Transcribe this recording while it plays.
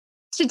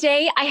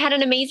Today, I had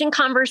an amazing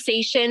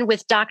conversation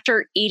with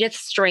Dr. Edythe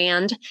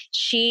Strand.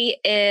 She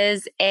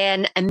is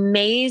an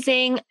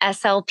amazing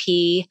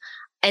SLP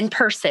in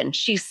person.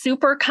 She's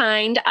super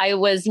kind. I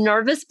was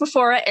nervous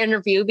before our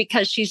interview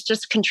because she's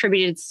just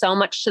contributed so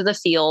much to the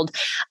field.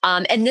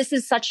 And this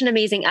is such an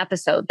amazing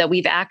episode that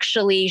we've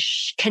actually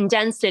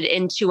condensed it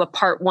into a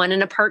part 1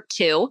 and a part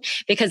 2,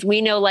 because we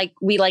know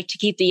we like to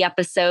keep the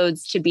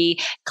episodes to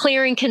be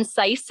clear and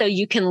concise so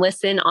you can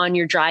listen on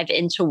your drive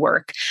into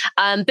work.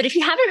 But if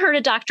you haven't heard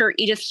of Dr.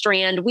 Edythe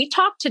Strand, we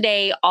talk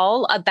today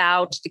all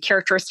about the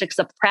characteristics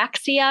of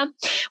apraxia.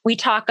 We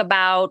talk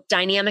about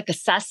dynamic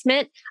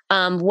assessment,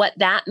 what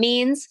that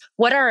means,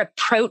 what our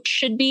approach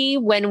should be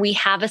when we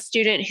have a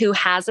student who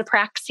has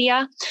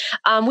apraxia.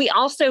 We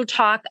also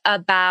talk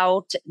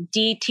about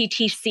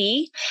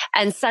DTTC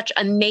and such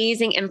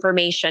amazing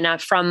information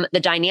from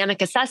the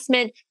dynamic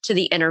assessment to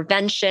the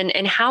intervention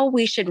and how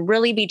we should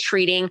really be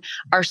treating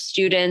our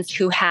students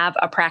who have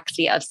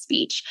apraxia of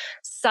speech.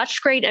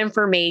 Such great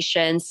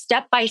information,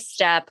 step by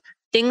step,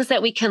 things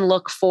that we can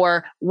look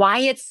for, why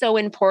it's so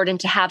important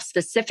to have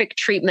specific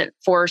treatment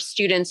for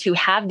students who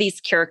have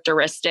these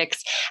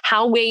characteristics,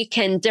 how we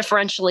can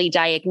differentially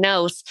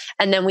diagnose,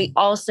 and then we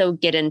also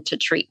get into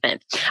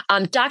treatment.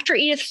 Dr.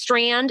 Edythe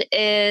Strand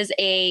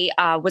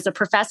was a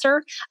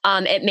professor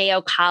at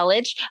Mayo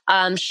College.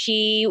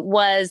 She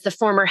was the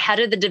former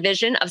head of the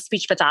Division of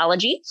Speech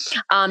Pathology,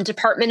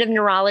 Department of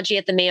Neurology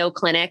at the Mayo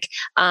Clinic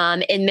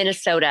in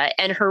Minnesota.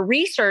 And her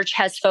research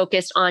has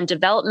focused on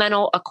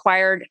developmental,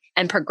 acquired,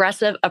 and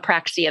progressive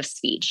apraxia of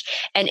speech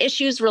and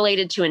issues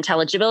related to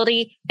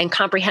intelligibility and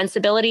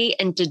comprehensibility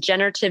and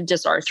degenerative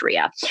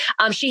dysarthria.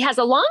 She has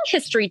a long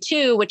history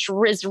too, which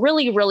is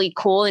really, really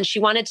cool. And she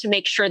wanted to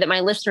make sure that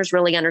my listeners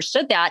really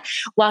understood that.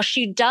 While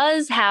she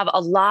does have a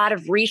lot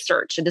of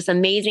research, this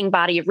amazing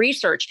body of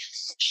research,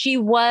 she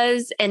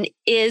was and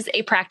is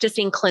a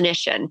practicing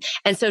clinician.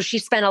 And so she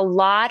spent a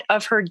lot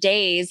of her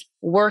days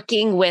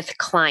working with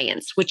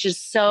clients, which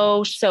is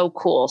so, so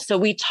cool. So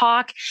we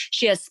talk,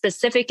 she has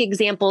specific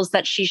examples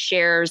that she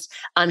shares.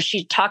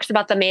 She talks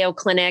about the Mayo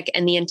Clinic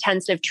and the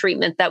intensive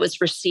treatment that was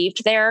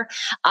received there.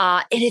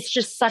 And it's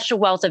just such a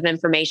wealth of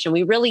information.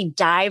 We really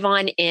dive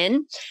on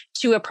in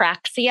to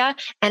apraxia.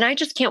 And I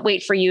just can't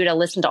wait for you to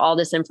listen to all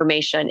this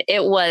information.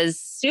 It was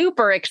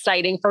super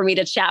exciting for me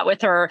to chat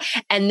with her.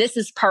 And this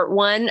is part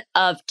 1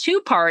 of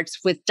 2 parts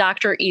with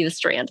Dr. Edythe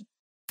Strand.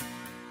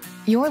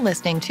 You're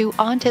listening to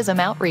Autism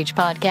Outreach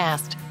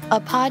Podcast, a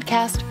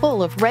podcast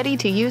full of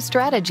ready-to-use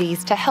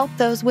strategies to help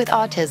those with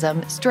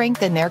autism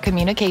strengthen their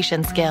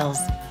communication skills.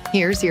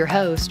 Here's your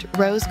host,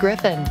 Rose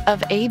Griffin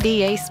of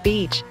ABA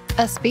Speech,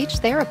 a speech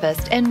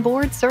therapist and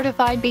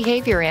board-certified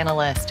behavior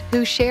analyst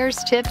who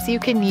shares tips you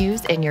can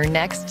use in your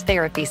next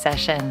therapy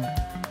session.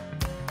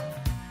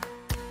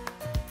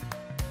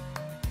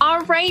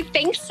 All right.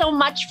 Thanks so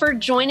much for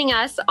joining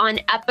us on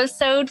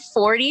episode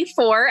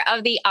 44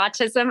 of the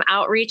Autism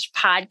Outreach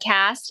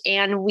Podcast.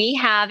 And we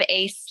have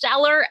a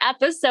stellar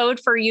episode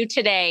for you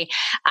today.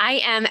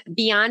 I am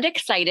beyond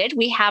excited.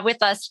 We have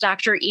with us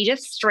Dr. Edythe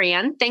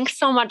Strand. Thanks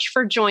so much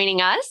for joining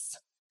us.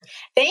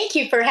 Thank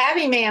you for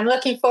having me. I'm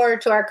looking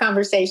forward to our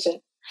conversation.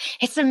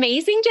 It's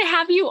amazing to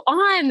have you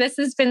on. This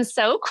has been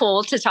so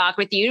cool to talk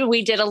with you.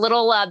 We did a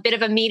little bit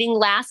of a meeting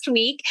last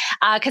week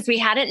because we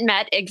hadn't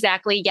met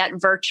exactly yet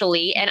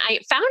virtually. And I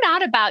found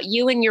out about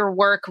you and your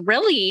work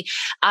really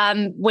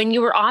when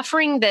you were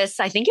offering this,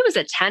 I think it was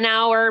a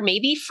 10-hour,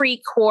 maybe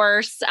free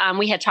course.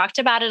 We had talked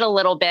about it a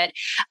little bit.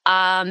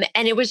 And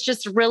it was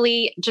just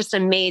really just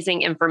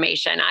amazing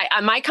information.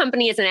 My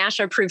company is an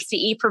ASHA-approved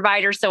CE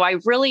provider, so I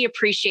really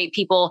appreciate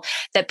people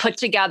that put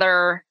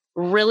together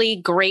really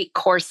great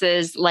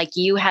courses like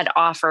you had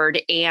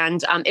offered.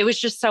 And it was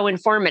just so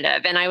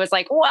informative. And I was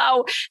like,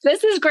 whoa,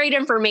 this is great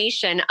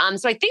information.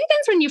 So I think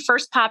that's when you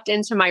first popped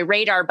into my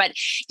radar. But,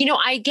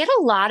 I get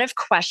a lot of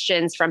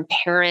questions from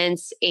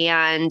parents,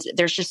 and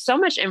there's just so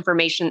much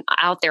information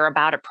out there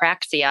about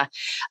apraxia.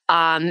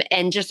 And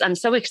I'm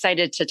so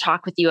excited to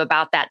talk with you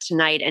about that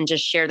tonight and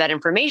just share that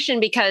information,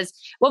 because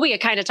what we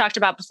had kind of talked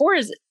about before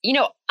is,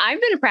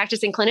 I've been a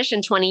practicing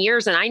clinician 20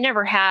 years, and I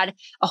never had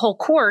a whole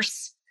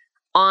course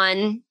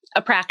on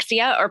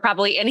apraxia or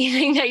probably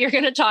anything that you're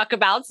going to talk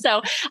about.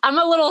 So I'm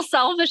a little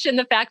selfish in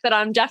the fact that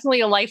I'm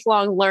definitely a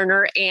lifelong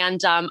learner.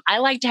 And I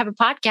like to have a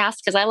podcast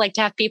because I like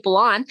to have people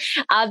on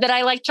that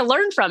I like to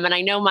learn from. And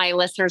I know my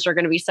listeners are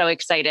going to be so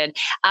excited.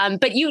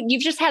 But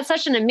you've just had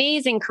such an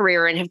amazing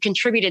career and have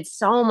contributed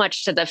so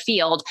much to the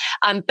field.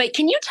 But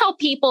can you tell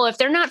people, if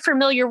they're not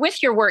familiar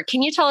with your work,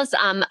 can you tell us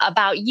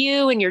about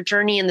you and your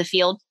journey in the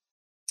field?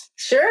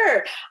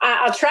 Sure.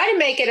 I'll try to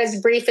make it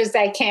as brief as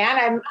I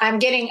can. I'm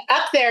getting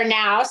up there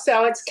now,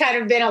 so it's kind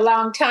of been a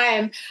long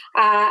time.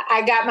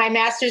 I got my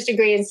master's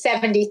degree in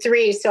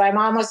 1973, so I'm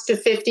almost to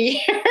 50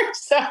 years.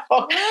 So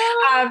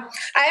I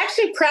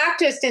actually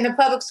practiced in the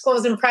public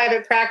schools and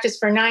private practice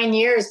for 9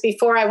 years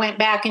before I went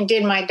back and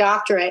did my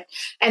doctorate,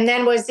 and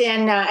then was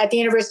at the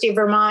University of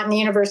Vermont and the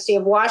University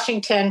of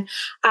Washington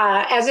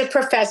as a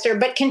professor,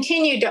 but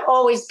continued to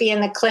always be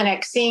in the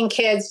clinic, seeing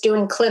kids,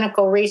 doing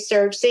clinical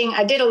research,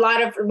 I did a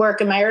lot of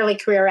work in my early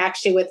career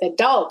actually with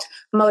adult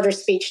motor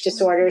speech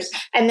disorders,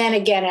 and then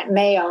again at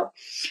Mayo.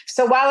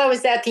 So while I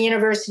was at the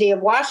University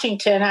of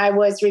Washington, I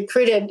was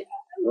recruited,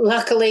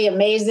 luckily,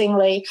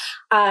 amazingly,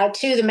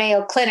 to the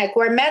Mayo Clinic,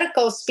 where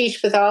medical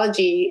speech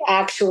pathology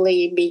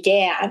actually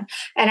began.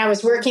 And I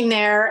was working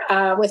there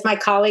with my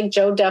colleague,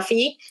 Joe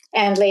Duffy,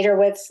 and later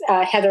with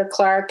Heather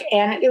Clark.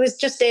 And it was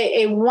just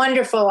a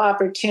wonderful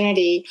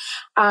opportunity.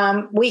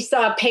 We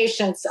saw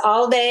patients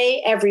all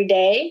day, every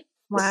day.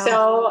 Wow.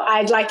 So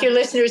I'd like your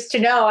listeners to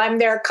know I'm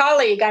their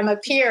colleague. I'm a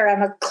peer.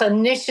 I'm a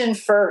clinician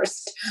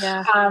first.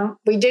 Yeah.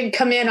 We did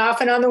come in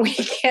often on the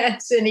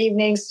weekends and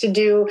evenings to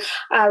do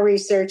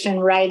research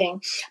and writing.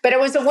 But it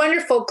was a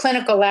wonderful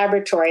clinical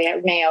laboratory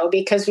at Mayo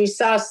because we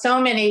saw so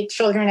many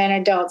children and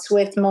adults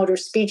with motor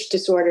speech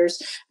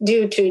disorders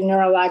due to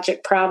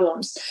neurologic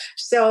problems.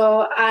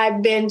 So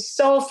I've been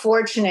so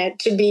fortunate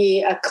to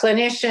be a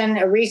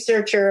clinician, a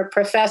researcher, a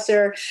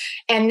professor.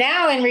 And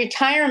now in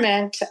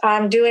retirement,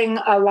 I'm doing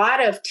a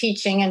lot of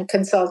teaching and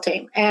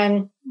consulting.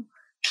 And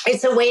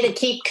it's a way to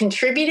keep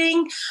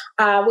contributing,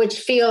 which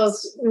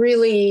feels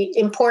really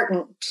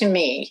important to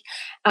me.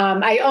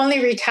 I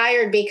only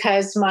retired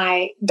because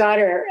my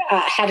daughter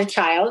had a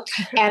child,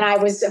 and I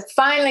was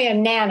finally a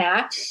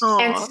nana.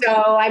 Aww. And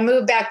so I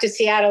moved back to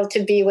Seattle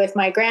to be with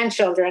my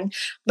grandchildren.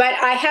 But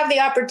I have the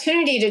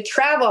opportunity to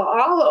travel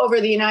all over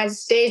the United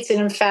States,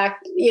 and in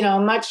fact,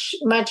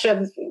 much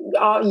of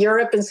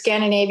Europe and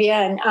Scandinavia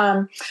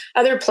and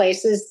other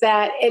places.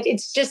 That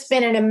it's just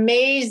been an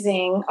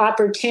amazing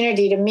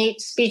opportunity to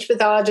meet speech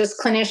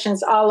pathologists, clinicians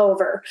all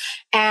over,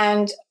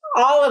 and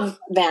all of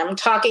them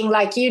talking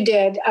like you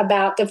did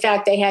about the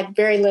fact they had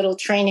very little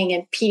training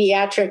in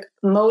pediatric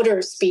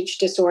motor speech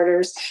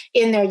disorders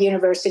in their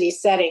university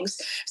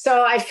settings.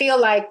 So I feel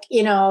like,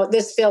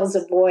 this fills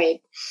a void.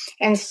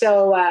 And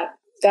so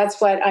that's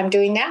what I'm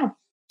doing now.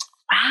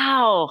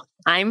 Wow.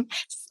 I'm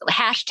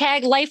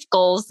 #life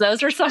goals.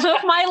 Those are some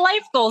of my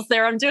life goals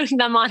there. I'm doing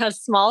them on a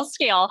small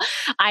scale.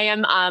 I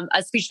am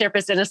a speech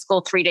therapist in a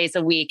school 3 days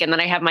a week. And then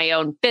I have my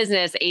own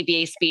business,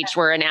 ABA Speech.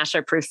 We're an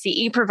ASHA-approved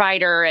CE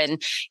provider. And,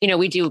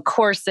 we do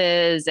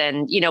courses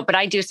and, but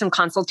I do some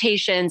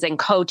consultations and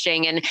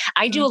coaching. And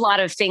I do a lot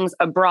of things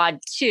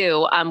abroad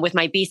too, with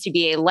my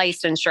BCBA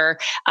licensure.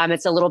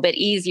 It's a little bit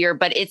easier,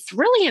 but it's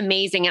really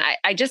amazing. And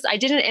I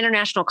did an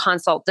international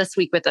consult this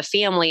week with a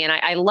family. And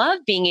I love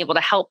being able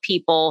to help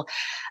people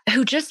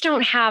who just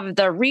don't have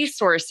the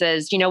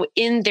resources,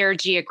 in their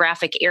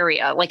geographic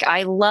area. Like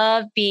I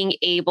love being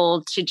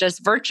able to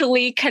just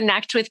virtually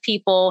connect with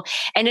people.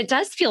 And it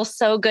does feel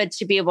so good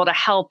to be able to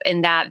help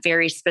in that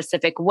very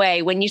specific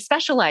way. When you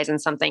specialize in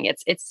something,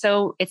 it's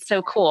so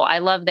cool. I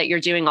love that you're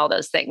doing all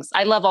those things.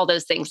 I love all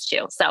those things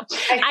too. So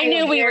I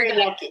knew we were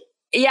going to.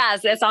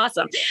 Yes, that's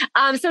awesome.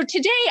 So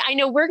today, I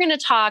know we're going to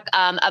talk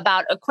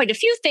about quite a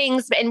few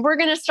things, and we're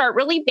going to start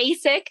really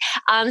basic.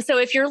 So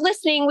if you're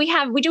listening, we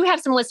do have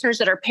some listeners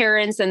that are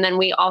parents, and then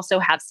we also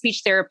have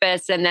speech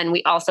therapists, and then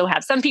we also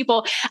have some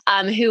people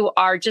who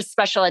are just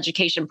special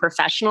education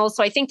professionals.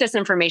 So I think this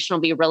information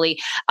will be really,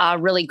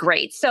 really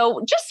great.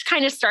 So just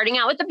kind of starting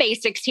out with the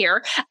basics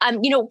here,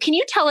 can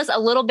you tell us a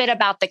little bit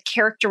about the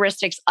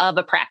characteristics of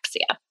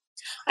apraxia?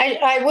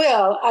 I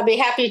will. I'll be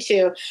happy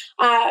to.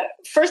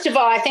 First of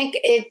all, I think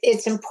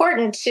it's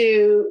important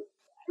to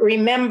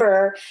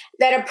remember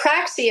that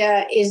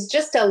apraxia is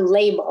just a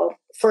label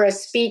for a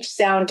speech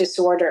sound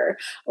disorder.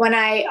 When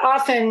I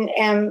often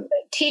am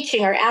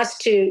teaching or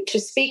asked to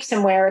speak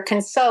somewhere or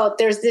consult,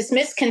 there's this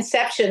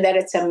misconception that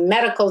it's a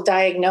medical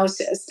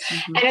diagnosis.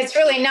 Mm-hmm. And it's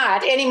really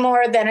not any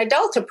more than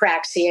adult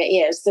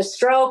apraxia is. The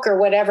stroke or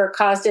whatever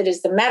caused it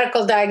is the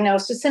medical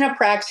diagnosis, and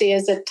apraxia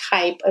is a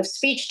type of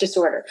speech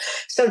disorder.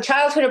 So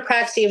childhood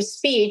apraxia of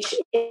speech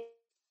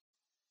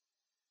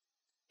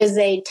is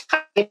a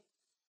type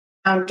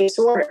of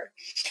disorder.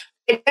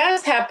 It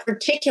does have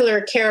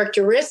particular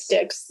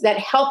characteristics that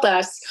help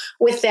us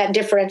with that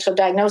differential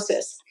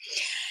diagnosis.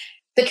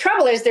 The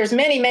trouble is there's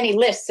many, many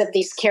lists of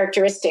these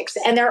characteristics,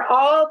 and they're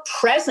all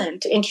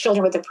present in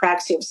children with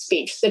apraxia of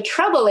speech. The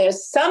trouble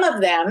is some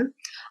of them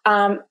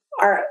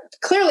are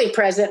clearly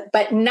present,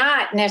 but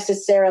not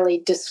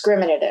necessarily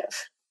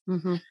discriminative.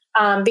 Mm-hmm.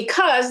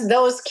 Because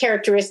those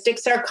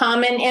characteristics are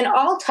common in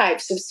all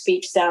types of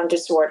speech sound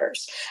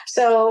disorders.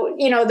 So,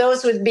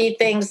 those would be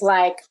things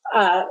like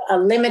a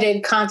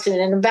limited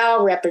consonant and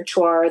vowel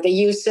repertoire, the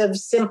use of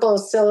simple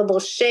syllable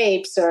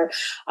shapes, or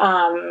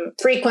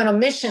frequent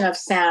omission of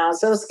sounds,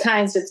 those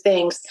kinds of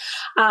things.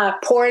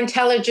 Poor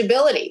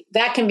intelligibility,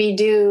 that can be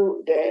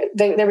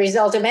the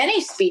result of any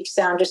speech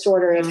sound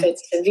disorder if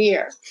it's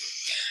severe.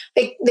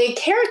 The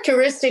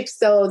characteristics,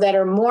 though, that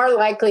are more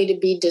likely to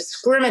be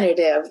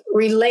discriminative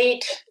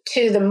relate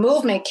to the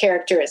movement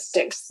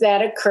characteristics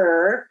that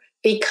occur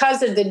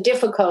because of the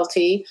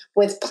difficulty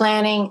with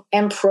planning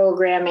and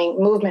programming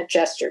movement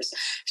gestures.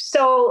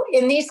 So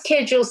in these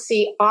kids, you'll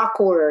see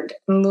awkward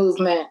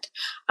movement.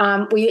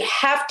 We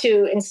have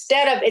to,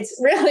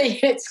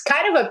 it's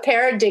kind of a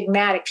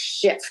paradigmatic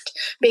shift,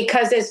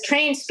 because as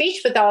trained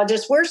speech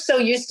pathologists, we're so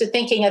used to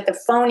thinking at the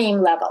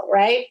phoneme level,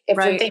 right? If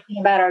we're thinking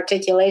about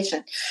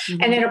articulation.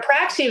 Mm-hmm. And in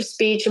apraxia of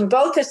speech, in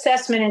both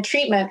assessment and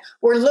treatment,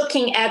 we're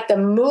looking at the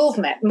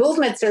movement.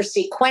 Movements are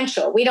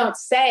sequential. We don't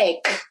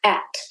say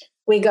at.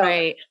 We go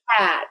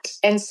at.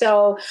 And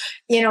so,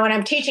 when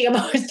I'm teaching, I'm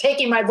always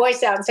taking my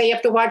voice out and say, you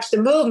have to watch the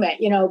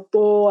movement,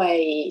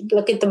 boy,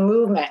 look at the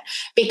movement,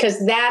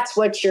 because that's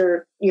what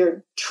you're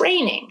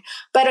training.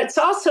 But it's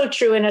also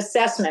true in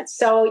assessment.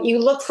 So you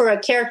look for a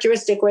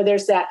characteristic where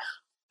there's that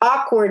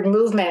awkward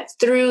movement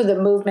through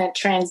the movement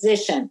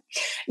transition.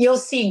 You'll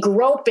see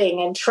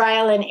groping and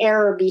trial and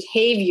error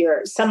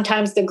behavior.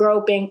 Sometimes the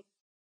groping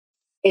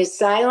is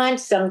silent.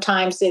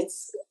 Sometimes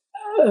it's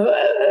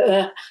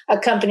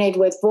accompanied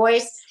with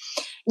voice.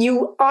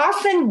 You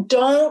often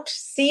don't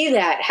see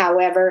that,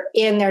 however,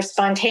 in their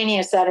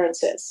spontaneous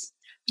utterances,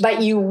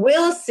 but you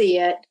will see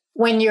it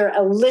when you're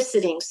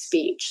eliciting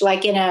speech,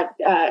 like in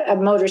a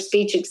motor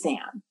speech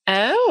exam.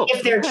 Oh.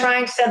 If they're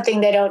trying something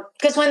they don't,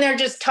 because when they're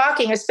just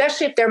talking,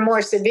 especially if they're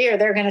more severe,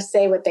 they're going to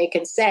say what they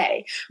can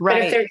say. Right.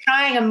 But if they're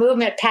trying a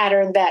movement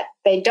pattern that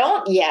they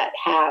don't yet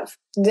have,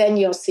 then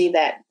you'll see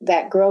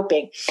that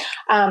groping.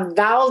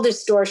 Vowel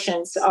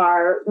distortions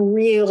are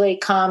really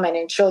common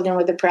in children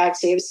with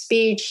apraxia of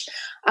speech.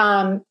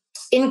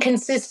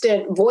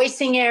 Inconsistent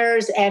voicing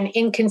errors and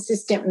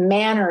inconsistent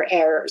manner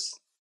errors.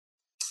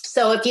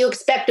 So if you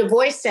expect a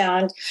voice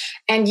sound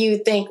and you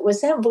think,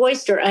 was that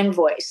voiced or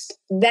unvoiced?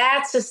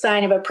 That's a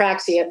sign of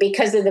apraxia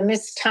because of the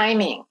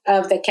mistiming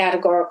of the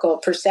categorical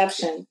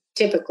perception,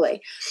 typically.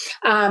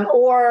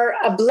 Or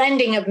a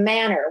blending of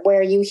manner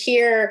where you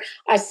hear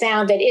a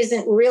sound that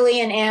isn't really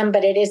an M,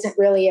 but it isn't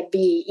really a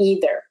B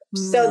either.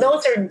 So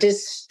those are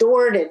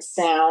distorted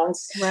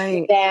sounds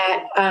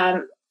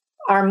that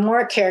are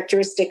more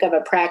characteristic of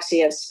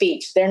apraxia of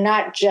speech. They're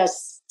not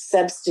just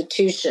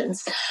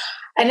substitutions.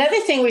 Another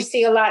thing we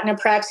see a lot in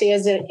apraxia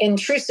is an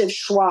intrusive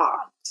schwa.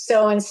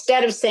 So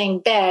instead of saying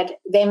bed,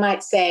 they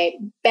might say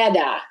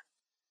beda,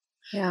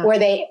 where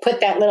they put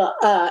that little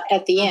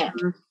at the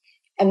end.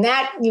 And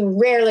that you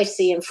rarely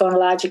see in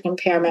phonologic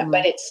impairment,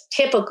 but it's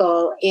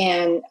typical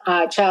in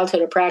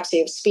childhood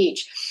apraxia of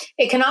speech.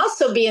 It can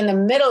also be in the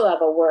middle of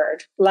a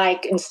word,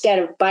 like instead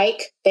of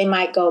bike, they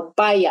might go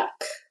bayak,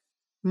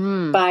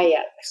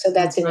 bayak. So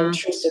that's an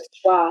intrusive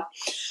schwa.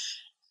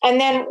 And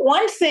then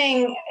one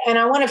thing, and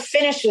I want to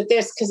finish with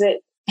this because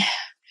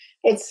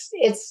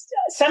it's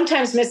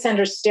sometimes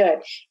misunderstood.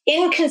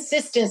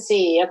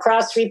 Inconsistency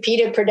across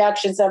repeated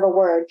productions of a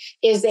word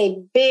is a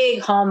big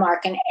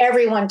hallmark, and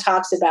everyone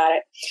talks about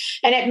it.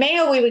 And at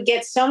Mayo, we would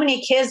get so many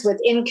kids with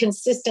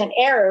inconsistent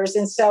errors,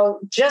 and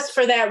so just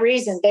for that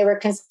reason, they were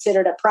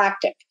considered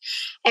apraxic.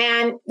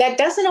 And that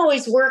doesn't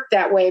always work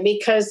that way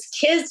because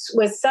kids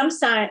with some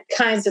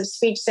kinds of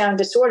speech sound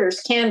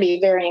disorders can be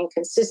very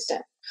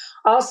inconsistent.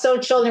 Also,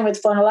 children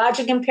with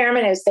phonologic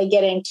impairment, as they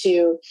get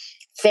into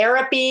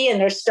therapy and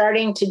they're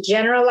starting to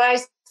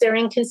generalize, they're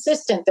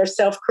inconsistent, they're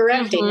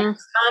self-correcting,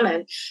 that's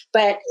common,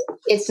 but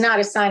it's not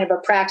a sign of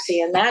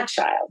apraxia in that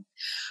child.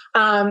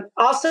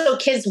 Also,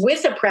 kids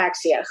with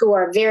apraxia who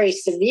are very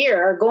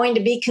severe are going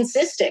to be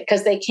consistent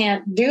because they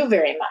can't do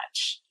very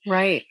much.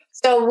 Right.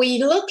 So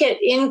we look at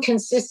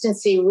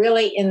inconsistency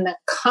really in the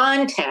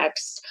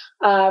context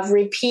of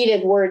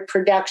repeated word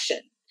production,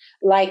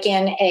 like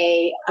in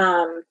a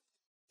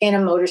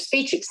motor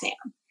speech exam.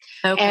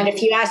 Okay. And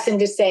if you ask them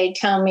to say,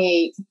 tell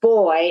me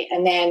boy,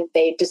 and then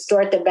they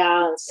distort the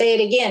vowel and say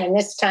it again, and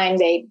this time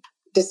they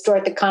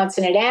distort the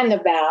consonant and the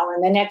vowel,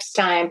 and the next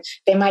time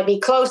they might be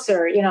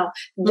closer,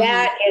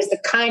 that is the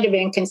kind of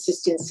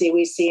inconsistency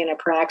we see in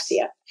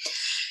apraxia.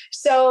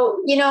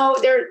 So,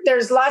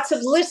 there's lots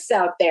of lists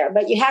out there,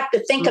 but you have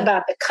to think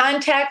about the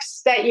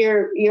context that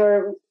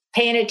you're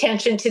paying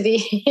attention to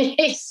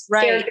these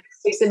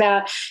characteristics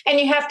about, and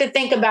you have to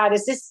think about,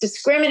 is this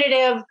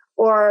discriminative?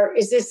 Or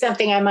is this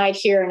something I might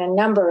hear in a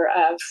number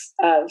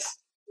of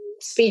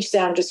speech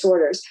sound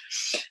disorders?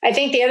 I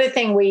think the other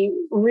thing we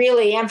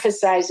really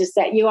emphasize is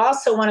that you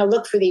also want to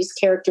look for these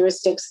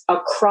characteristics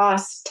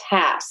across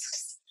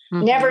tasks.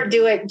 Never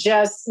do it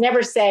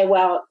never say,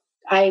 well,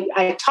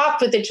 I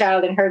talked with the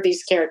child and heard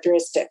these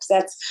characteristics.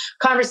 That's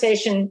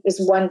conversation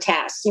is one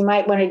task. You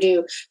might want to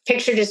do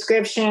picture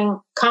description,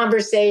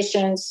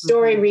 conversation,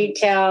 story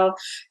retell,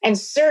 and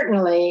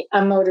certainly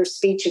a motor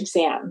speech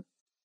exam.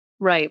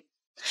 Right.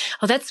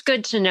 Oh, that's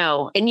good to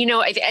know. And,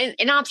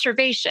 an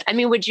observation, I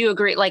mean, would you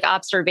agree, like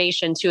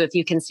observation too, if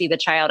you can see the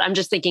child? I'm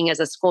just thinking as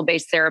a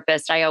school-based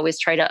therapist, I always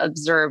try to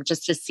observe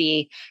just to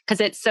see,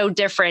 because it's so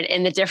different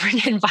in the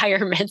different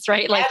environments,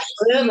 right? Like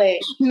Absolutely.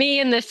 me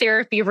in the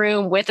therapy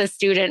room with a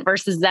student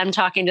versus them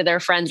talking to their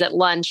friends at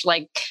lunch,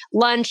 like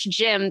lunch,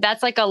 gym,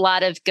 that's like a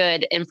lot of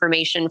good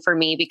information for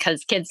me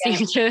because kids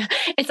seem to,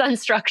 it's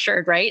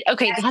unstructured, right?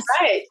 Okay. That's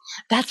right.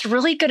 That's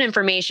really good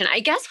information. I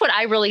guess what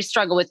I really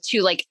struggle with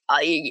too, like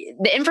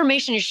the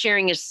information you're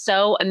sharing is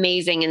so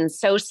amazing and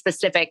so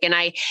specific. And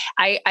I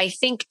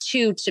think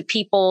too, to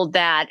people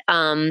that,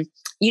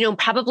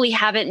 probably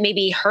haven't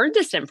maybe heard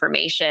this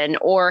information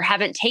or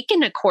haven't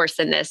taken a course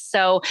in this.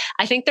 So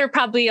I think there are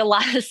probably a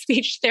lot of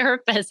speech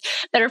therapists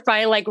that are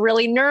probably like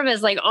really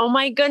nervous, like, oh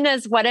my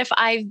goodness, what if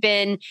I've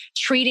been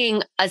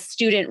treating a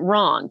student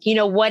wrong?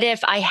 What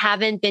if I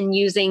haven't been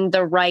using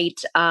the right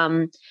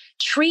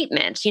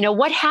treatment?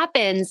 What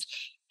happens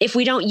if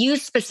we don't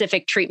use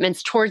specific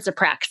treatments towards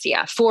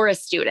apraxia for a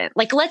student?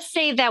 Like, let's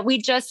say that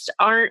we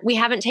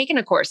haven't taken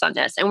a course on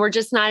this and we're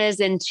just not as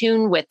in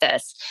tune with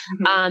this.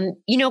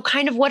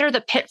 Kind of what are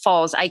the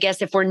pitfalls, I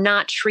guess, if we're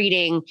not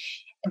treating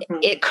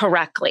it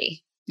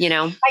correctly,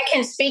 I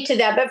can speak to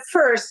that. But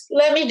first,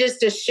 let me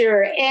just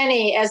assure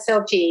any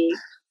SLP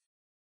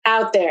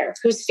out there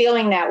who's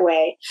feeling that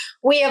way.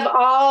 We have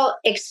all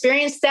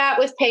experienced that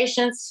with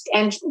patients,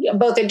 and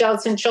both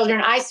adults and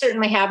children. I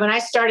certainly have. When I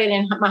started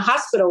in my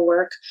hospital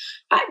work,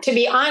 to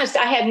be honest,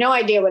 I had no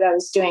idea what I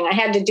was doing. I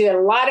had to do a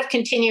lot of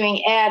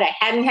continuing ed. I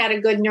hadn't had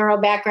a good neuro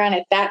background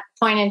at that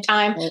point in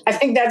time. I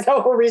think that's the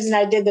whole reason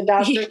I did the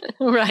doctorate.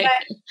 Right.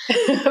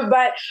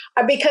 But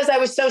because I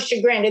was so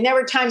chagrined. And there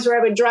were times where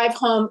I would drive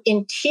home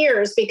in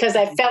tears because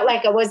I felt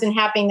like I wasn't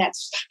helping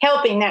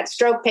that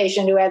stroke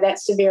patient who had that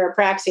severe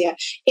apraxia.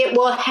 It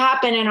will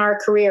happen in our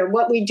career.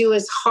 What we do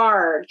is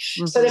hard.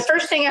 So the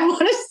first thing I want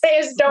to say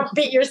is don't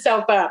beat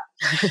yourself up.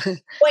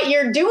 What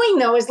you're doing,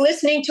 though, is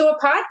listening to a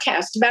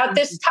podcast about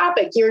this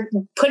topic. You're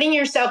putting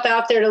yourself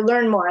out there to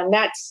learn more, and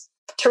that's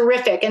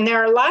terrific. And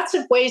there are lots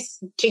of ways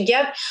to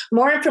get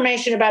more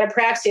information about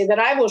apraxia that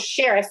I will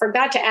share. I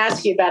forgot to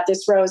ask you about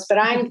this, Rose, but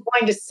I'm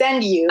going to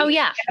send you. Oh,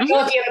 yeah. I don't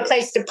know if you have a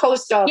place to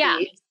post all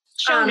these.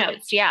 Show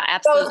notes. Yeah,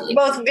 absolutely.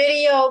 Both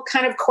video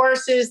kind of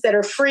courses that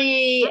are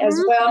free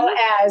as well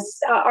as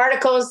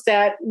articles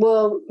that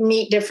will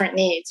meet different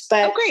needs.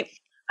 But great.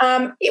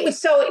 But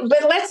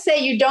let's say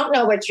you don't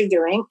know what you're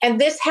doing. And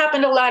this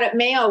happened a lot at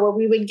Mayo, where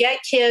we would get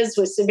kids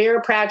with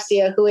severe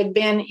apraxia who had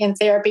been in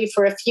therapy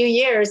for a few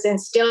years and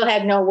still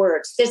had no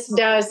words. This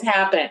does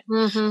happen.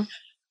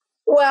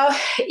 Well,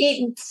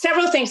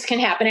 several things can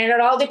happen, and it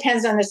all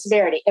depends on the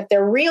severity. If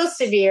they're real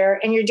severe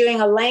and you're doing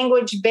a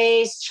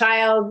language-based,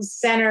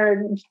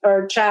 child-centered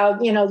or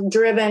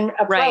child-driven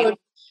approach,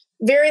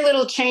 very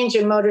little change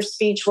in motor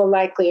speech will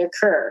likely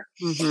occur.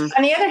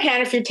 On the other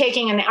hand, if you're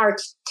taking an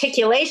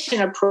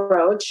articulation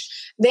approach,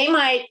 they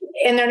might,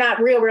 and they're not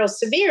real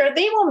severe,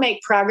 they will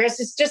make progress.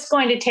 It's just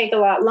going to take a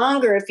lot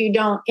longer if you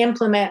don't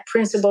implement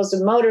principles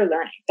of motor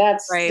learning.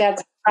 That's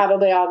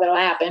probably all that'll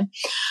happen.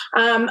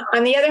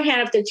 On the other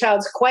hand, if the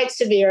child's quite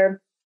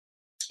severe,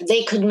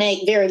 they could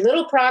make very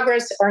little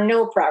progress or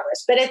no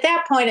progress. But at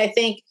that point, I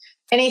think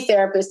any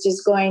therapist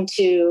is going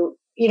to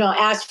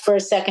ask for a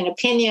second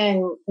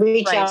opinion,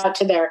 reach out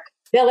to their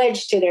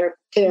village, to their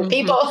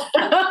people,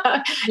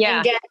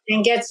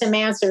 and get some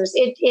answers.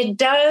 It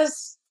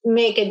does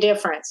make a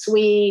difference.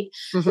 We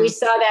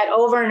saw that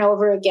over and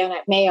over again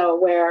at Mayo,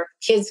 where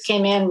kids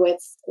came in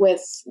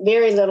with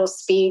very little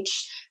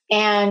speech.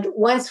 And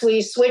once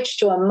we switched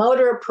to a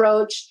motor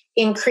approach,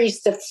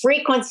 increased the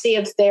frequency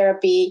of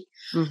therapy,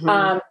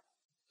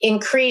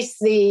 increased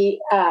the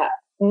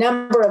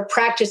number of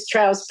practice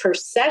trials per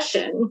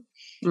session,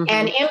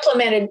 and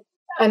implemented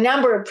a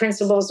number of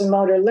principles of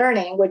motor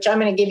learning, which I'm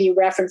going to give you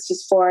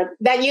references for,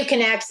 that you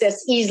can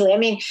access easily. I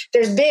mean,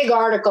 there's big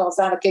articles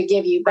I could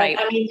give you, but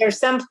I mean, there's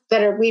some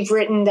that we've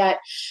written that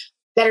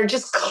are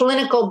just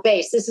clinical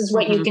based. This is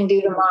what you can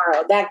do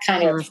tomorrow, that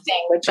kind of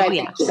thing, which I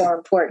think is so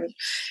important.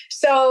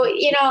 So,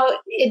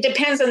 it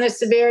depends on the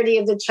severity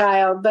of the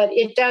child, but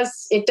it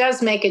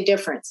does make a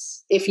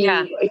difference if you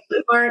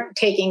aren't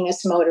taking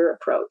this motor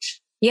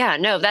approach. Yeah,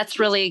 no, that's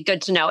really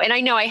good to know. And I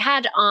know I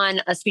had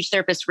on a speech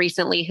therapist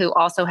recently who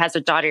also has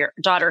a daughter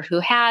who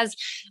has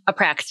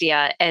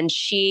apraxia, and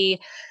she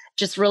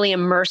just really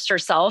immersed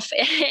herself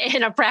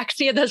in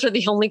apraxia. Those are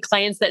the only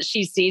clients that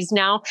she sees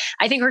now.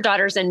 I think her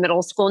daughter's in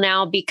middle school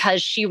now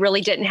because she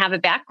really didn't have a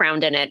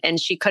background in it, and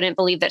she couldn't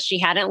believe that she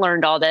hadn't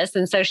learned all this.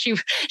 And so she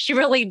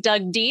really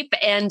dug deep,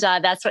 and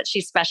that's what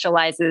she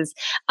specializes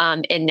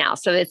in now.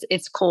 So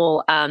it's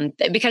cool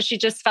because she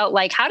just felt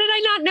like, how did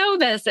I not know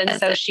this? And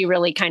so she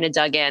really kind of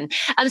dug in.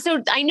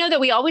 So I know that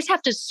we always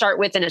have to start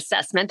with an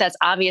assessment. That's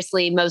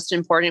obviously most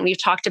important.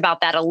 We've talked about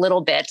that a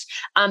little bit,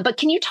 but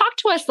can you talk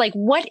to us, like,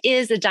 what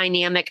is a dynamic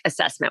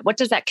assessment? What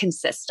does that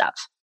consist of?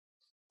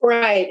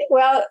 Right.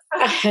 Well,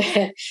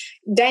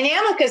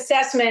 dynamic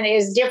assessment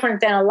is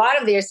different than a lot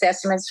of the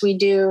assessments we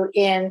do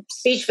in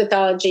speech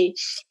pathology,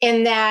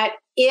 in that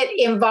it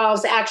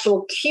involves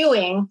actual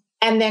cueing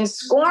and then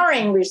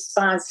scoring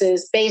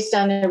responses based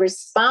on the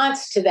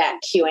response to that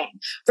cueing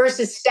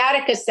versus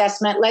static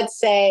assessment. Let's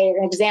say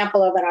an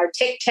example of an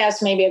artic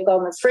test, maybe a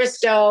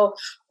Goldman-Fristow,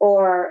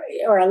 or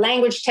a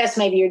language test,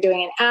 maybe you're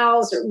doing an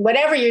OWLS or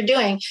whatever you're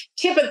doing.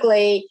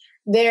 Typically,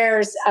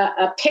 there's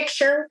a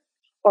picture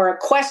or a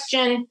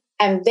question,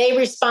 and they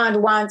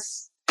respond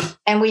once,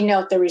 and we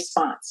note the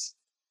response.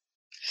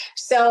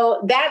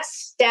 So that's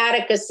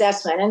static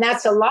assessment, and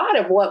that's a lot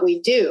of what we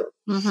do.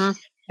 Mm-hmm.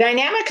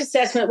 Dynamic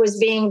assessment was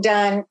being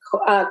done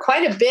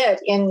quite a bit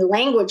in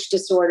language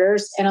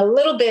disorders and a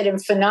little bit in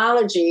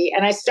phonology.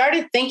 And I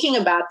started thinking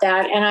about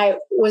that. And I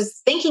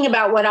was thinking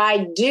about what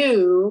I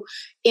do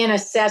in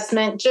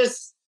assessment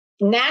just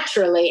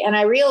naturally. And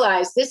I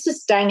realized this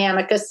is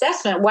dynamic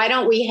assessment. Why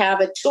don't we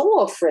have a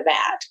tool for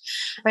that?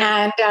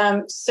 Right.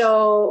 And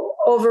so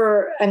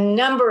over a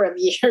number of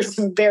years,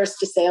 I'm embarrassed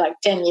to say like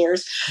 10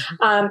 years,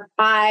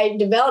 I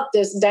developed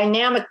this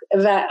dynamic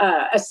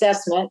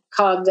assessment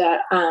called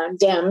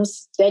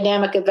DEMS,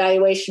 Dynamic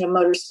Evaluation of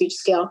Motor Speech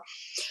Skill.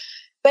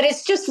 But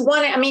it's just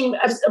one, I mean,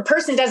 a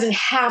person doesn't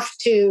have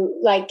to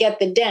like get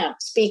the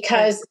DEMS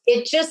because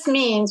it just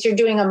means you're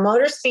doing a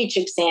motor speech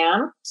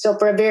exam. So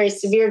for a very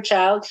severe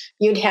child,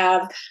 you'd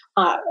have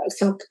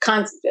some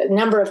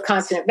number of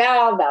consonant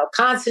vowel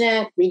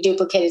consonant,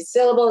 reduplicated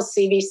syllables,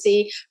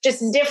 CVC,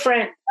 just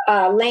different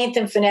length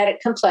and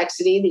phonetic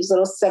complexity, these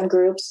little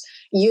subgroups.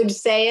 You'd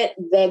say it,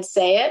 they'd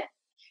say it.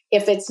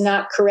 If it's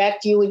not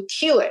correct, you would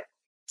cue it.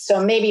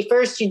 So maybe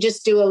first you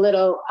just do a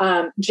little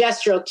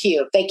gestural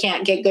cue if they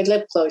can't get good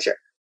lip closure.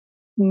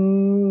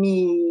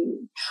 Me.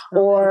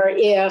 Or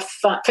if,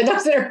 for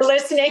those that are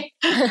listening,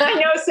 I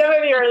know some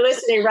of you are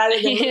listening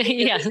rather than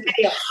yeah.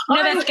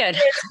 No, that's good.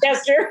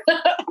 Gesture.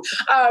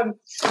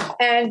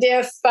 And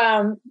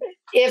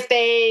if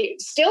they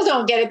still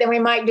don't get it, then we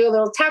might do a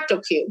little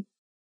tactile cue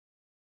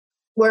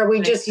where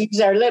we just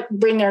use our lip,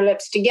 bring their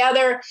lips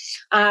together.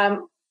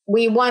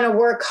 We want to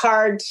work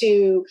hard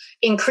to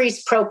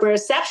increase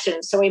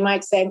proprioception. So we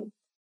might say,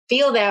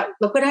 feel that,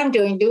 look what I'm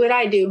doing, do what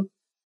I do.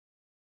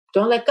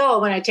 Don't let go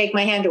when I take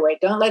my hand away.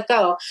 Don't let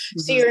go. Mm-hmm.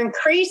 So you're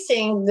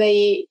increasing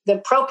the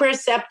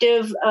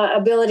proprioceptive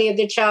ability of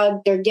the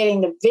child. They're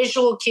getting the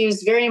visual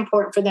cues, very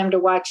important for them to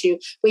watch you.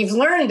 We've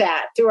learned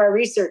that through our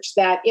research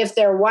that if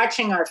they're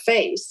watching our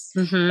face,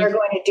 they're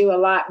going to do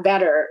a lot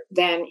better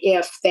than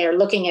if they're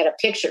looking at a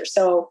picture.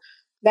 So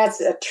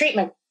that's a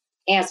treatment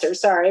answer,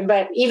 sorry,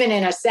 but even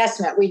in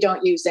assessment, we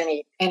don't use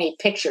any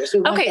pictures.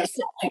 Okay.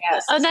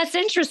 Oh, that's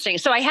interesting.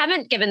 So I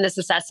haven't given this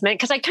assessment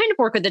because I kind of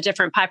work with a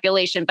different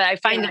population, but I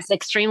find this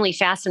extremely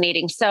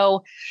fascinating.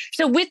 So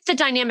with the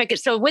dynamic,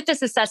 so with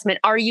this assessment,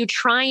 are you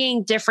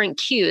trying different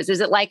cues?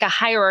 Is it like a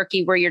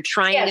hierarchy where you're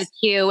trying a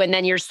cue and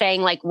then you're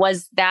saying like,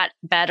 was that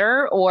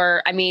better?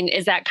 Or, I mean,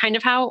 is that kind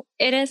of how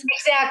it is?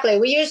 Exactly.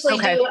 We usually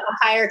do a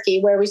hierarchy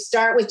where we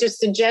start with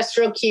just the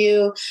gestural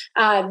cue,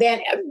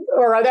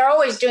 or they're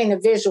always doing the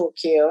visual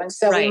cue. And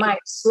so we might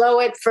slow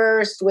it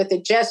first with the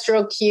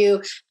gestural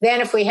cue. Then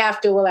if we have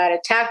to, we'll add a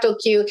tactile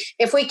cue.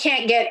 If we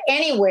can't get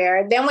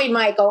anywhere, then we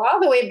might go all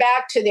the way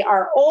back to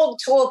our old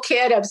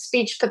toolkit of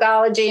speech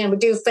pathology and we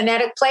do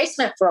phonetic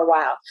placement for a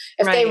while.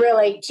 If they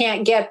really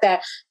can't get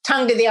the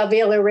tongue to the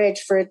alveolar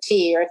ridge for a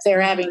T, or if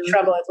they're having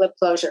trouble with lip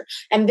closure.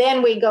 And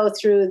then we go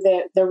through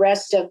the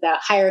rest of the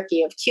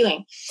hierarchy of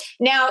cueing.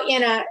 Now,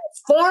 in a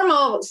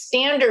formal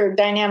standard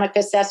dynamic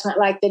assessment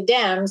like the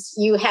DEMS,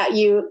 you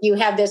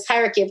have this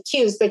hierarchy of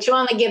cues, but you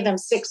only give them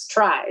 6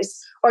 tries,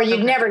 or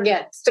you'd never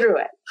get through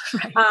it.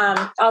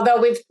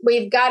 Although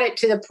we've got it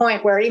to the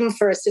point where even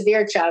for a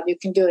severe child, you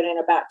can do it in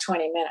about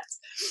 20 minutes.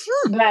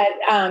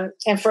 But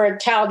and for a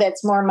child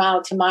that's more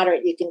mild to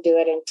moderate, you can do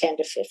it in 10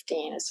 to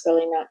 15. It's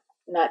really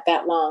not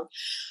that long.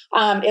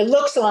 It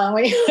looks long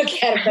when you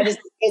look at it, but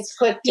it's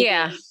quick.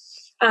 Yeah.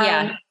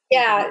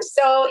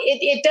 So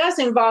it does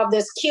involve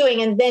this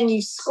cueing, and then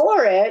you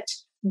score it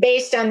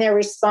based on their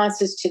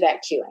responses to that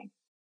cueing.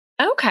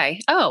 Okay.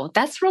 Oh,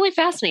 that's really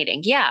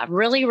fascinating. Yeah,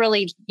 really,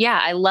 really.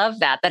 Yeah, I love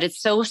that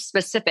it's so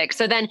specific.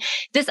 So then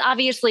this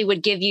obviously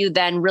would give you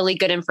then really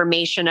good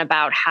information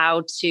about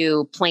how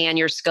to plan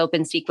your scope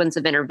and sequence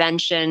of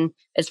intervention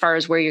as far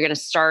as where you're going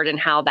to start and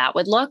how that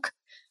would look.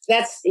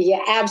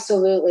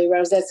 Absolutely,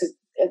 Rose. That's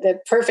the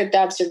perfect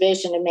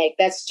observation to make.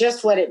 That's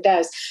just what it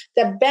does.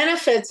 The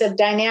benefits of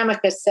dynamic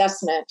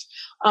assessment,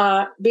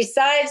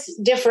 besides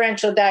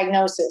differential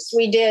diagnosis,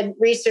 we did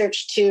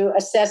research to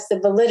assess the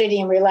validity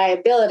and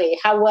reliability.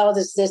 How well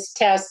does this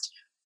test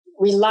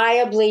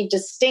reliably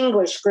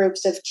distinguish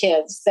groups of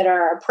kids that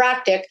are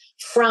apraxic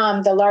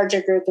from the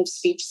larger group of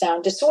speech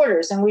sound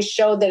disorders? And we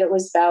showed that it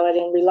was valid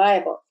and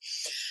reliable.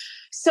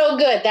 So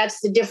good.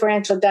 That's the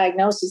differential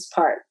diagnosis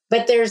part.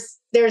 But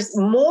there's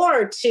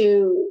more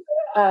to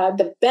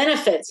the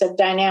benefits of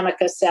dynamic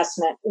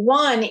assessment.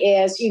 One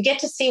is you get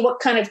to see what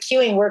kind of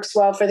cueing works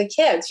well for the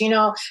kids. You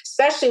know,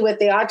 especially with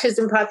the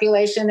autism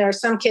population, there are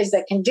some kids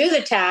that can do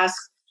the task.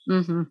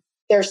 Mm-hmm.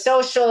 They're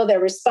social, they're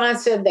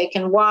responsive, they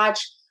can watch,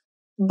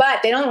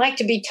 but they don't like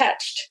to be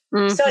touched.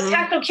 Mm-hmm. So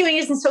tactile cueing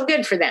isn't so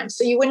good for them.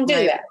 So you wouldn't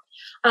do that.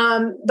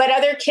 But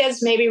other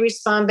kids maybe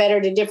respond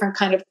better to different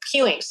kind of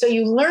cueing. So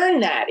you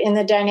learn that in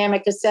the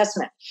dynamic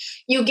assessment.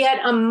 You get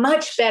a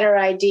much better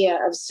idea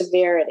of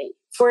severity.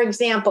 For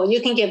example,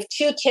 you can give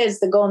 2 kids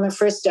the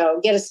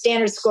Goldman-Fristow, get a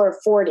standard score of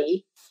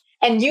 40,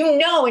 and you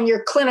know in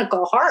your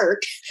clinical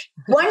heart,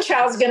 one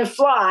child's going to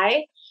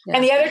fly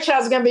and the other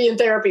child's going to be in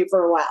therapy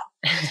for a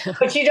while.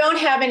 But you don't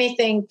have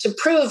anything to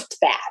prove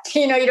that.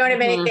 You don't have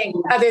anything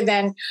other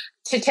than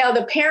to tell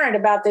the parent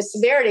about the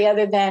severity,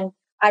 other than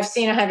I've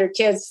seen 100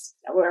 kids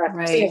or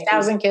I've seen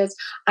 1,000 kids.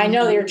 I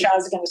know your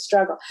child's going to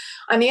struggle.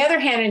 On the other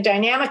hand, in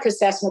dynamic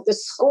assessment, the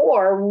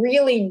score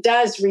really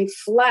does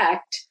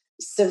reflect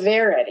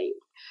severity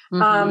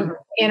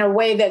in a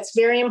way that's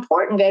very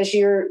important as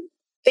you're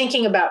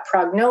thinking about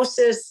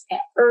prognosis,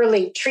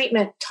 early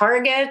treatment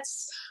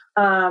targets.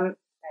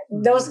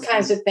 Those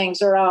kinds of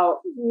things are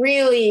all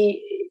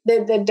really,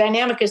 the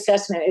dynamic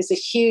assessment is a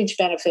huge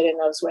benefit in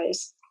those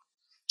ways.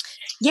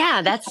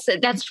 Yeah,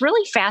 that's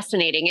really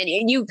fascinating.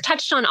 And you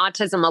touched on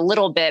autism a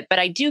little bit, but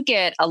I do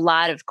get a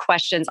lot of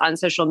questions on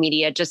social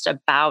media just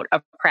about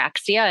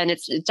apraxia. And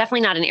it's definitely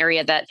not an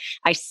area that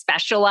I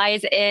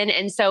specialize in.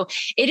 And so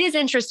it is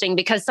interesting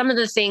because some of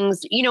the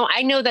things,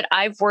 I know that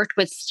I've worked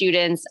with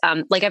students,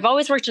 like I've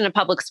always worked in a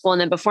public school.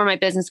 And then before my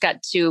business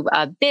got too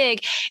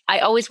big, I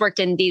always worked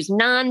in these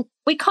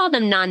we call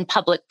them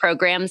non-public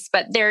programs,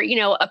 but they're,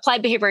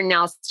 applied behavior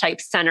analysis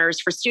type centers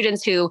for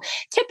students who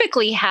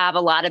typically have a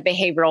lot of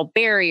behavioral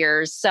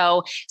barriers.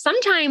 So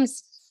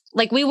sometimes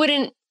we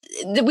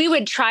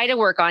would try to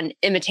work on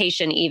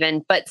imitation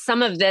even, but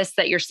some of this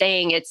that you're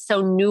saying, it's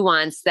so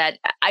nuanced that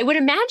I would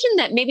imagine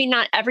that maybe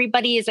not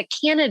everybody is a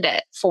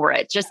candidate for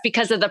it just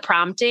because of the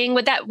prompting.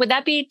 Would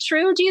that be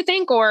true, do you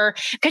think? Or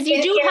because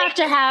you do have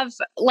to have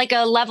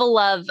a level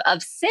of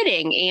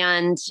sitting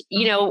and,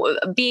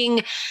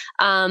 being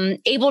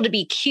able to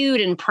be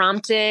cued and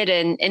prompted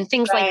and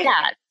things like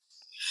that.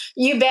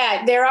 You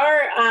bet. There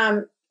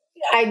are,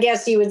 I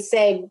guess you would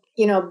say,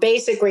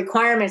 basic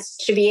requirements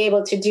to be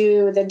able to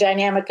do the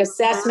dynamic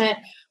assessment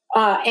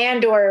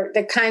and or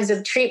the kinds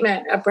of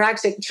treatment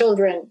apraxic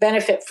children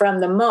benefit from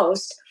the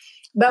most.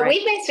 But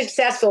we've been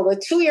successful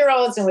with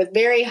 2-year-olds and with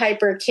very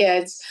hyper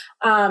kids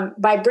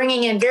by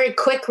bringing in very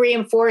quick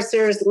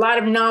reinforcers, a lot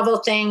of novel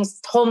things,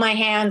 hold my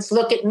hands,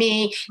 look at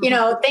me,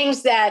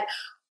 things that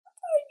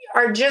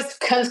are just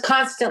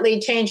constantly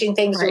changing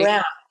things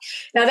around.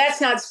 Now,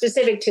 that's not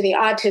specific to the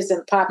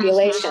autism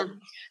population.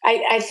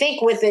 I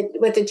think with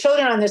the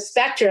children on the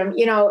spectrum,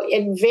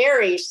 it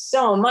varies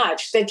so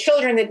much. The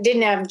children that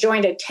didn't have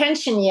joint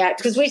attention yet,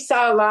 because we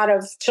saw a lot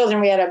of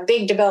children, we had a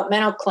big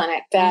developmental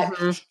clinic that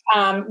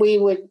we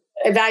would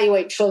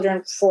evaluate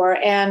children for.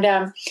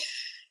 And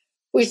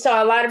we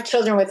saw a lot of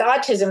children with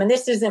autism. And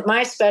this isn't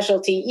my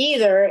specialty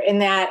either, in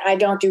that I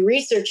don't do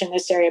research in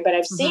this area, but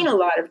I've seen a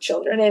lot of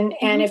children.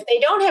 And if they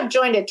don't have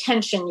joint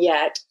attention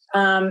yet,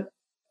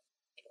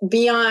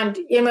 beyond,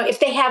 if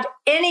they have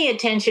any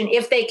attention,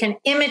 if they can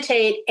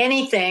imitate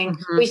anything,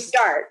 we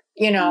start,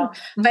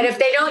 but if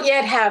they don't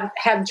yet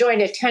have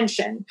joint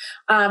attention,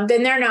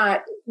 then they're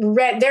not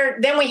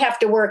then we have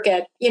to work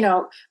at,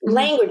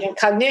 language and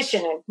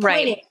cognition and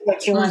pointing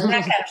what you want,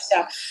 that kind of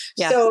stuff.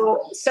 Yes.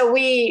 So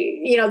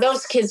we,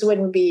 those kids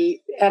wouldn't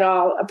be at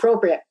all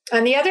appropriate.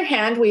 On the other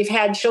hand, we've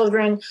had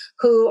children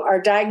who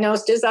are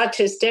diagnosed as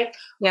autistic,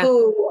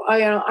 who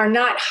are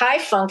not high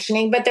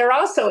functioning, but they're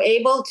also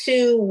able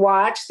to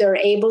watch, they're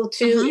able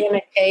to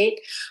imitate.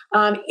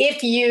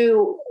 If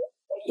you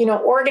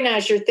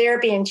organize your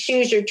therapy and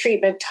choose your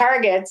treatment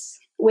targets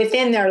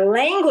within their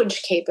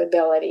language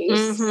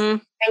capabilities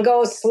and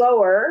go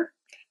slower,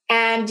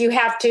 and you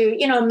have to,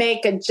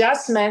 make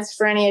adjustments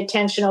for any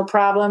attentional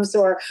problems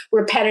or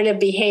repetitive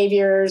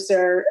behaviors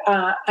or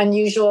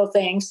unusual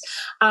things,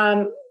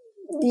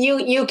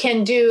 you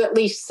can do at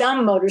least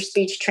some motor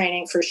speech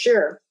training for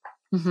sure.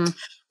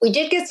 We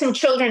did get some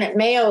children at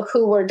Mayo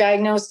who were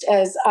diagnosed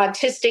as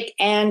autistic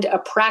and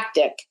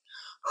apraxic,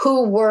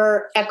 who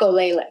were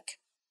echolalic.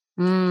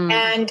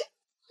 And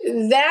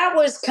that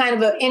was kind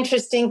of an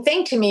interesting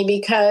thing to me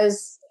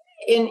because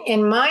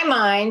in my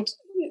mind,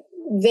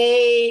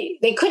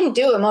 they couldn't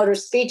do a motor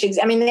speech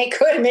exam. I mean, they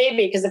could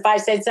maybe, because if I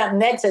said something,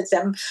 they'd said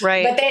something.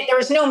 Right. But there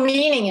was no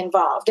meaning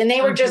involved. And they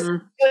were just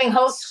doing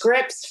whole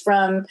scripts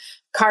from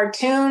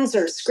cartoons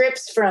or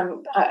scripts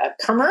from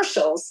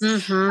commercials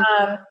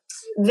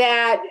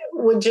that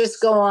would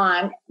just go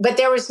on. But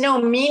there was no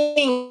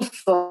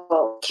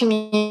meaningful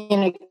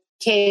communication.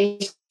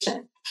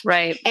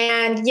 Right.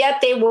 And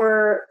yet they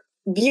were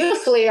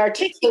beautifully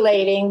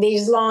articulating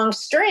these long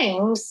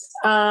strings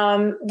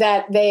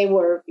that they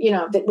were,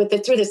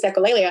 through this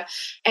echolalia,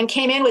 and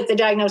came in with the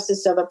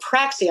diagnosis of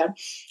apraxia.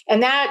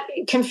 And that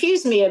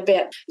confused me a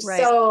bit. Right.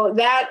 So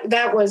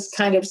that was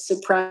kind of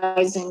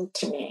surprising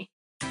to me.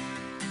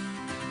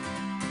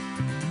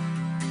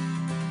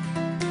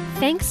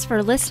 Thanks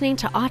for listening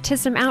to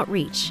Autism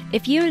Outreach.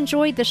 If you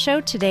enjoyed the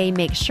show today,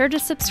 make sure to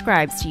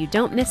subscribe so you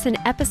don't miss an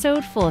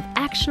episode full of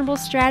actionable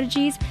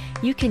strategies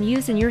you can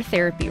use in your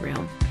therapy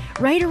room.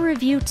 Write a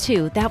review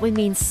too. That would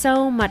mean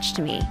so much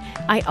to me.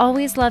 I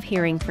always love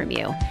hearing from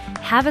you.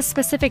 Have a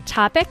specific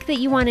topic that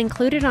you want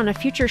included on a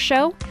future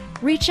show?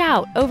 Reach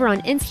out over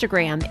on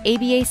Instagram,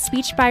 ABA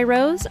Speech by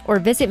Rose, or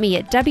visit me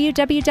at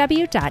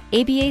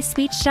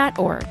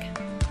www.abaspeech.org.